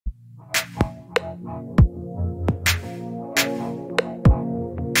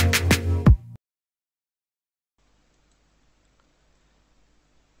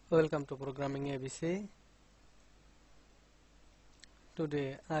Welcome to Programming ABC.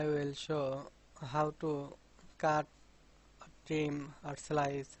 Today I will show how to cut, trim or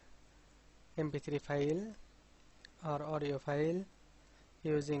slice MP3 file or audio file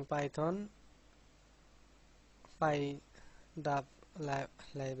using Python Pydub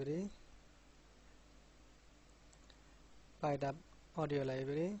library, Pydub audio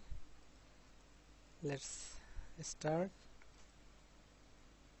library. Let's start.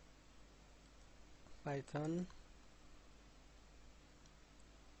 Python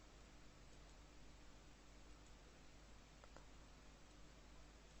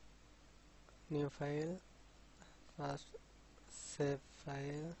new file, first save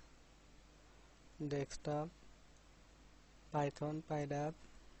file, desktop, Python Pydub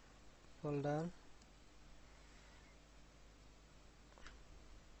folder,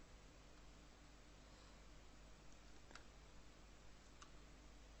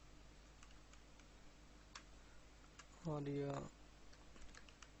 audio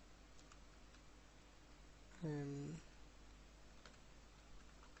and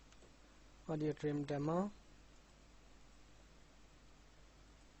audio trim demo.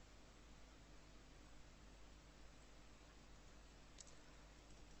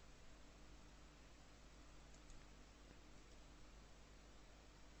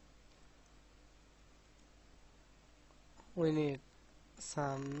 We need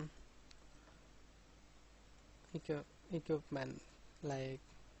some equipment like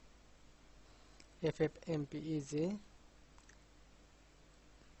ffmpeg,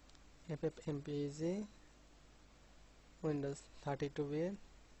 Windows 32-bit,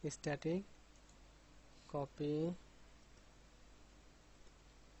 static, copy,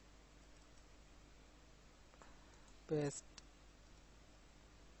 paste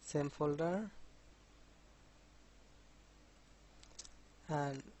same folder,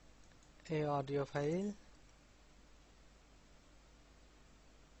 and a audio file,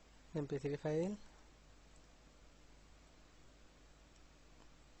 MP3 file,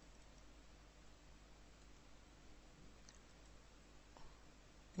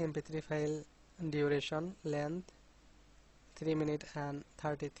 MP3 file duration length 3 minutes and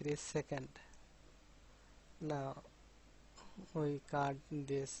 33 seconds. Now we cut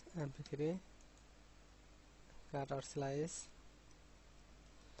this MP3, cut or slice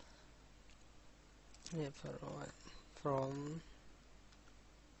from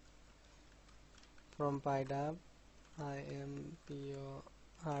Pydub,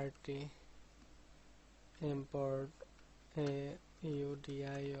 import import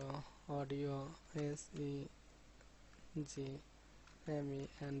audio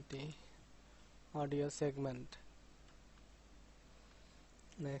segment audio segment.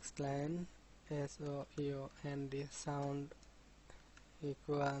 Next line, sound sound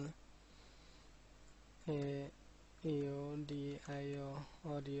equal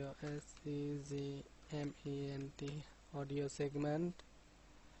audio segment audio segment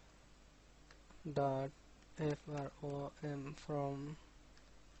dot from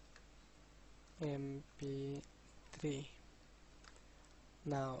MP3.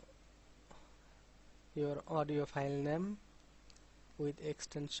 Now your audio file name with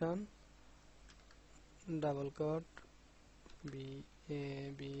extension double quote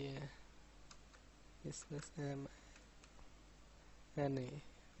BABA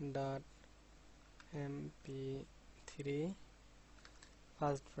dot MP3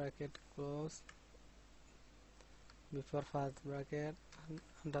 first bracket close, before first bracket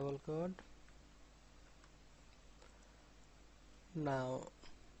double quote. Now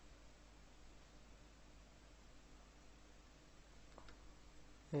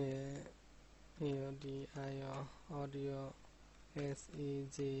audio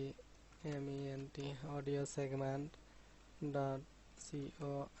segment audio segment dot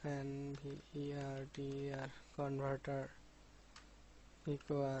converter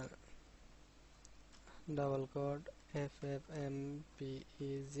equal double quote ffmpeg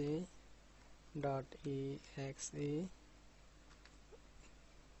dot exe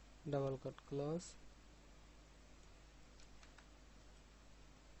double quote close.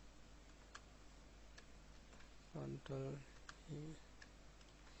 Control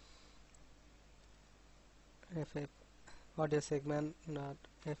ff audio segment dot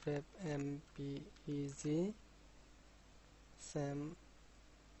ffmpeg same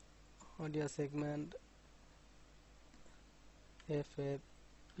audio segment ffprob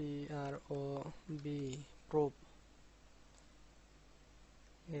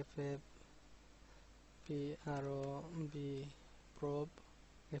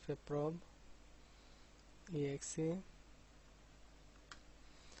ffprob exe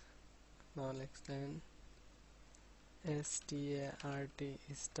Now next line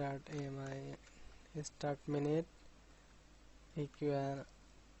start start minute equal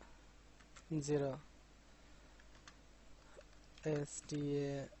 0.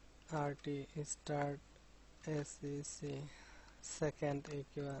 Start sec second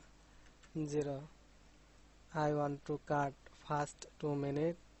equal 0. I want to cut first 2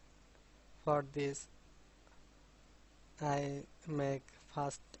 minutes. For this I make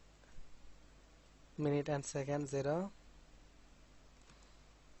first minute and second 0.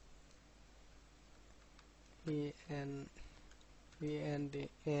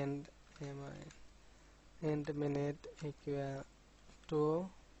 end minute equal 2.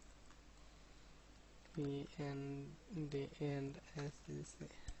 end sec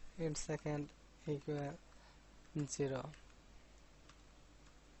end second equal 0.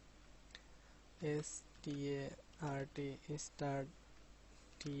 start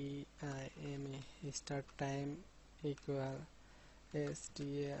time start time equal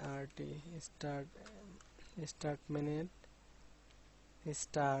start minute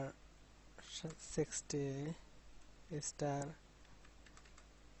star 60 star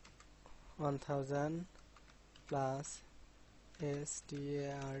 1000 plus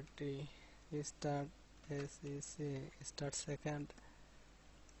start sec start second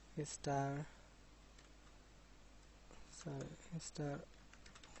star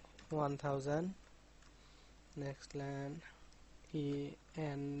 1000. Next line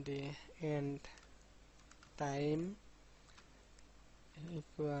end time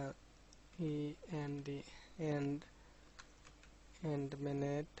equal end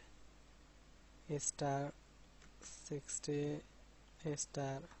minute star 60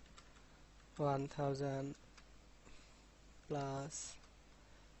 star 1000 plus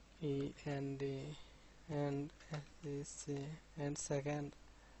end sec and second.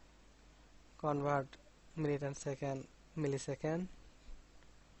 Convert minute and second millisecond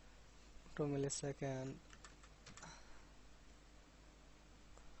to millisecond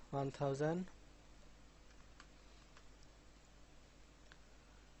 1000.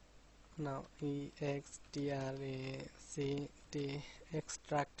 Now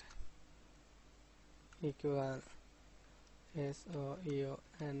extract equal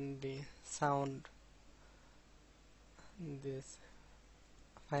sound. This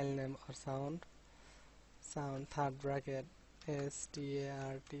file name or sound third bracket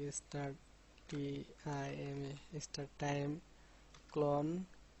start start time clone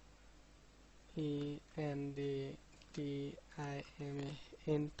end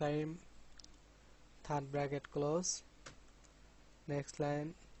time third bracket close. Next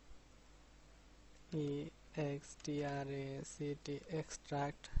line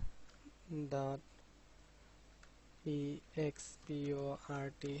extract dot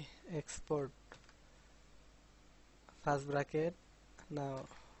export first bracket. Now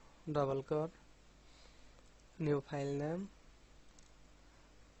double quote new file name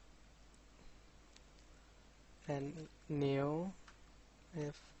and new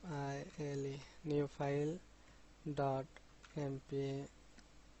file new file dot mp3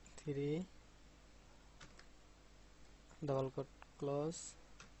 double quote close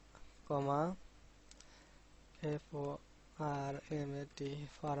comma format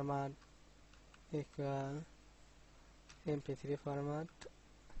format equal mp3 format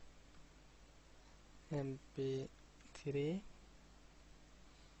mp3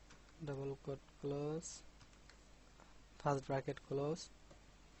 double quote close first bracket close.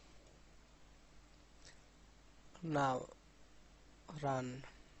 Now run.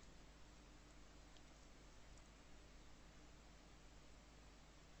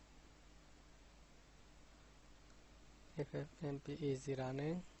 ffmpeg is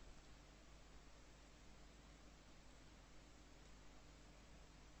running.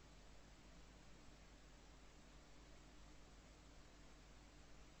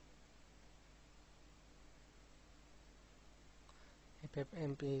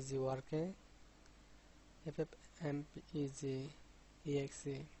 ffmpeg is working. ffmpeg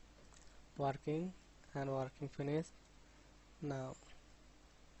exe working and working finished. Now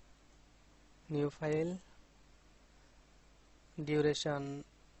new file duration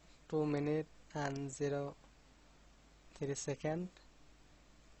 2 minutes and 0.3 seconds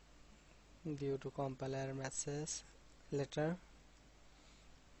due to compiler message later.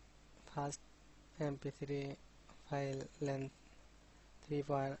 First mp3 file length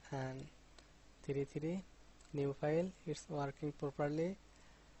 3.33. New file, it's working properly.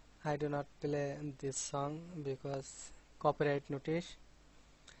 I do not play this song because copyright notice.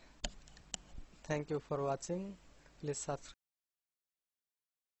 Thank you for watching. Please subscribe.